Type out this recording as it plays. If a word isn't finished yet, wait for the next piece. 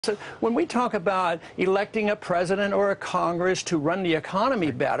So when we talk about electing a president or a Congress to run the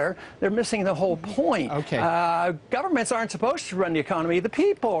economy better, they're missing the whole point. Okay. Governments aren't supposed to run the economy. The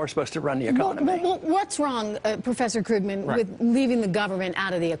people are supposed to run the economy. Well, what's wrong, Professor Krugman, with leaving the government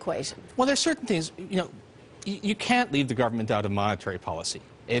out of the equation? Well, there's certain things, you can't leave the government out of monetary policy.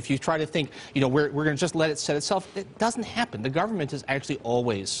 If you try to think, we're going to just let it set itself, it doesn't happen. The government is actually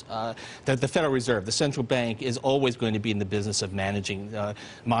always, the Federal Reserve, the central bank, is always going to be in the business of managing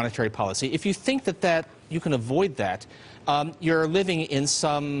monetary policy. If you think that you can avoid that, you're living in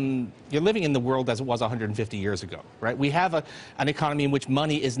the world as it was 150 years ago, right? We have an economy in which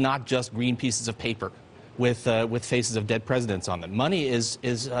money is not just green pieces of paper with faces of dead presidents on them. Money is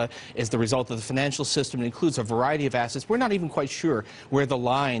the result of the financial system. It includes a variety of assets. We're not even quite sure where the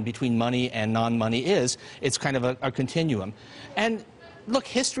line between money and non-money is. It's kind of a continuum. And look,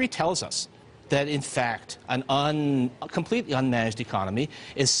 history tells us that, in fact, a completely unmanaged economy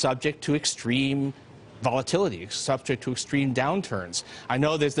is subject to extreme volatility, subject to extreme downturns. I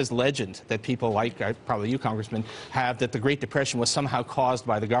know there's this legend that people like, probably you, Congressman, have, that the Great Depression was somehow caused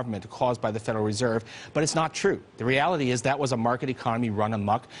by the government, caused by the Federal Reserve, but it's not true. The reality is that was a market economy run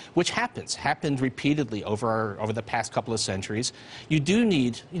amok, which happened repeatedly over the past couple of centuries. You do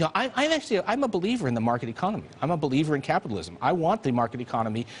need, I'm a believer in the market economy. I'm a believer in capitalism. I want the market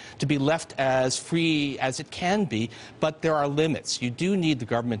economy to be left as free as it can be, but there are limits. You do need the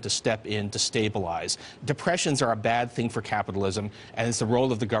government to step in to stabilize. Depressions are a bad thing for capitalism, and it's the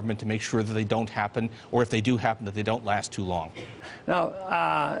role of the government to make sure that they don't happen, or if they do happen, that they don't last too long.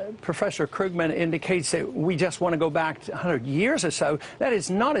 Now, Professor Krugman indicates that we just want to go back 100 years or so. That is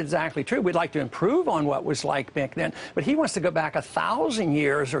not exactly true. We'd like to improve on what was like back then, but he wants to go back 1,000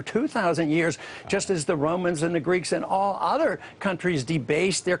 years or 2,000 years, just as the Romans and the Greeks and all other countries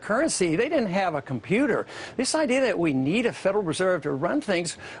debased their currency. They didn't have a computer. This idea that we need a Federal Reserve to run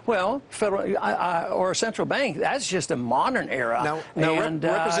things, well, or a central bank, that's just a modern era. Now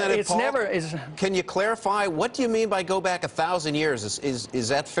Representative Representative Paul, can you clarify, what do you mean by go back 1,000 years? Is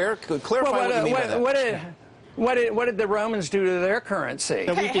that fair? Clarify what you mean by that. What did the Romans do to their currency?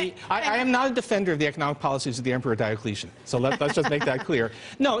 I am not a defender of the economic policies of the Emperor Diocletian, so let's just make that clear.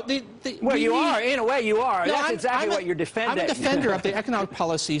 No, well, you are. In a way, you are. No, That's exactly what you're defending. I'm a defender of the economic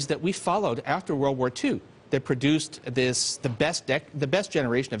policies that we followed after World War II that produced the best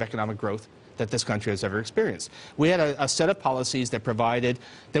generation of economic growth that this country has ever experienced. We had a set of policies that provided,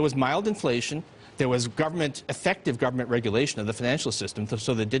 there was mild inflation, there was effective government regulation of the financial system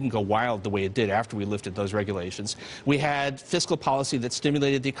so that it didn't go wild the way it did after we lifted those regulations. We had fiscal policy that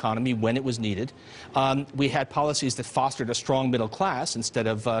stimulated the economy when it was needed. We had policies that fostered a strong middle class instead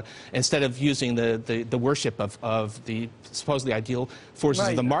of using the worship of the supposedly ideal forces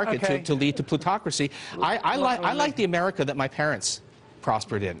of the market to lead to plutocracy. I like the America that my parents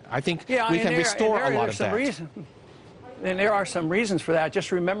prospered in. I think we can restore a lot of that. And there are some reasons for that.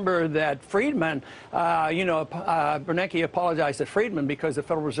 Just remember that Friedman, Bernanke apologized to Friedman because the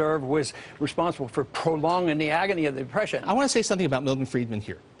Federal Reserve was responsible for prolonging the agony of the Depression. I want to say something about Milton Friedman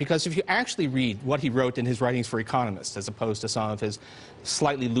here, because if you actually read what he wrote in his writings for economists, as opposed to some of his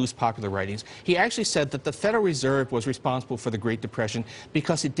slightly loose popular writings, he actually said that the Federal Reserve was responsible for the Great Depression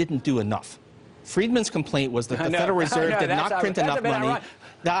because it didn't do enough. Friedman's complaint was that the Federal Reserve did not print enough money.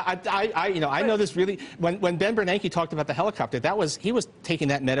 Now, I know this really. When Ben Bernanke talked about the helicopter, he was taking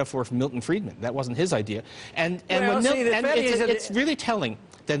that metaphor from Milton Friedman. That wasn't his idea. It's really telling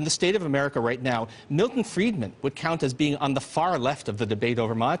that in the state of America right now, Milton Friedman would count as being on the far left of the debate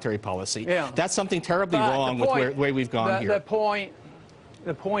over monetary policy. Yeah. That's something terribly wrong with the way we've gone here.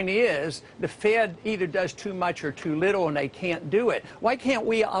 The point is, the Fed either does too much or too little, and they can't do it. Why can't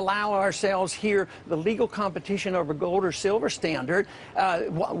we allow ourselves here the legal competition over gold or silver standard?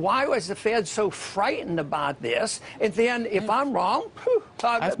 Why was the Fed so frightened about this? And then, if I'm wrong,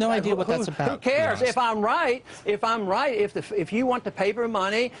 I have no idea what that's about. Who cares? If I'm right, if you want the paper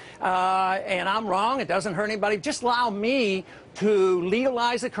money and I'm wrong, it doesn't hurt anybody. Just allow me to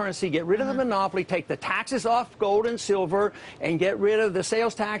legalize the currency, get rid of the monopoly, take the taxes off gold and silver, and get rid of the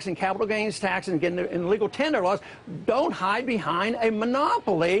sales tax and capital gains tax and get in the legal tender laws. Don't hide behind a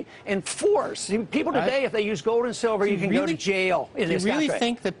monopoly and force. People today, if they use gold and silver, you can go to jail in this country. Do you really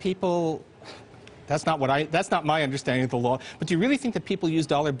think that people... That's not my understanding of the law. But do you really think that people use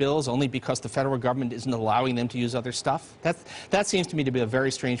dollar bills only because the federal government isn't allowing them to use other stuff? That seems to me to be a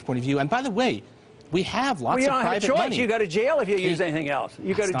very strange point of view. And by the way, we have lots of private money. You don't have a choice. You go to jail if you use anything else.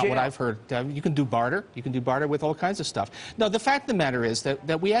 You go to jail. That's not what I've heard. You can do barter. You can do barter with all kinds of stuff. No, the fact of the matter is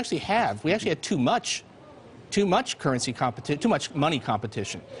that we actually had too much too much currency competition, too much money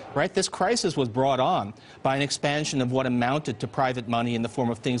competition, right? This crisis was brought on by an expansion of what amounted to private money in the form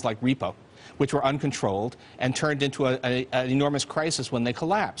of things like repo, which were uncontrolled and turned into an enormous crisis when they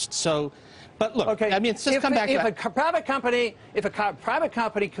collapsed. So, but look, okay. I mean, it's just come back to if a private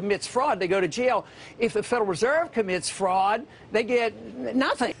company commits fraud, they go to jail. If the Federal Reserve commits fraud, they get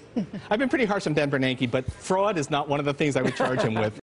nothing. I've been pretty harsh on Ben Bernanke, but fraud is not one of the things I would charge him with.